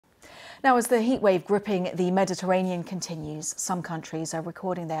Now, as the heatwave gripping the Mediterranean continues, some countries are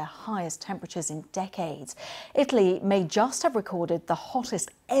recording their highest temperatures in decades. Italy may just have recorded the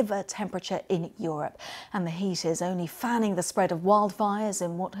hottest ever temperature in Europe, and the heat is only fanning the spread of wildfires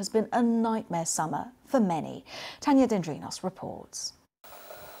in what has been a nightmare summer for many. Tanya Dendrinos reports.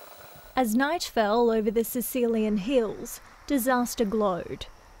 As night fell over the Sicilian hills, disaster glowed.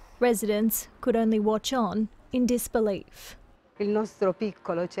 Residents could only watch on in disbelief.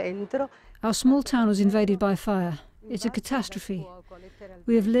 Our small town was invaded by fire. It's a catastrophe.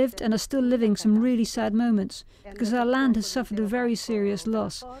 We have lived and are still living some really sad moments because our land has suffered a very serious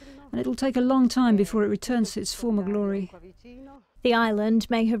loss, and it will take a long time before it returns to its former glory. The island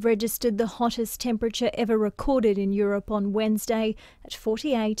may have registered the hottest temperature ever recorded in Europe on Wednesday at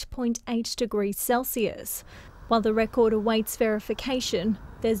 48.8 degrees Celsius. While the record awaits verification,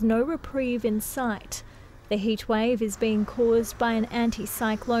 there's no reprieve in sight. The heatwave is being caused by an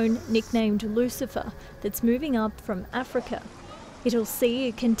anticyclone nicknamed Lucifer that's moving up from Africa. It'll see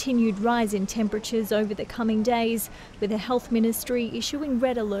a continued rise in temperatures over the coming days, with the health ministry issuing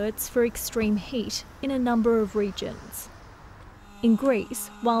red alerts for extreme heat in a number of regions. In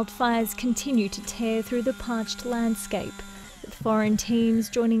Greece, wildfires continue to tear through the parched landscape, with foreign teams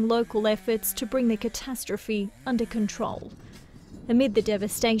joining local efforts to bring the catastrophe under control. Amid the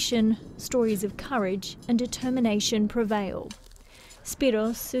devastation, stories of courage and determination prevail.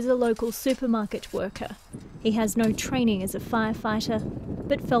 Spiros is a local supermarket worker. He has no training as a firefighter,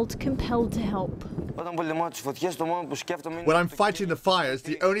 but felt compelled to help. When I'm fighting the fires,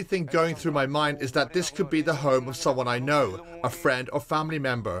 the only thing going through my mind is that this could be the home of someone I know, a friend or family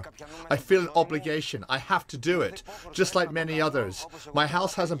member. I feel an obligation. I have to do it, just like many others. My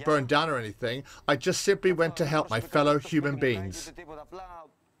house hasn't burned down or anything. I just simply went to help my fellow human beings.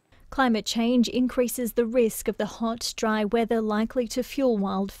 Climate change increases the risk of the hot, dry weather likely to fuel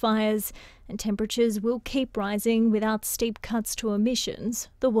wildfires, and temperatures will keep rising without steep cuts to emissions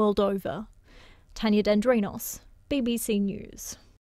the world over. Tanya Dendrinos, BBC News.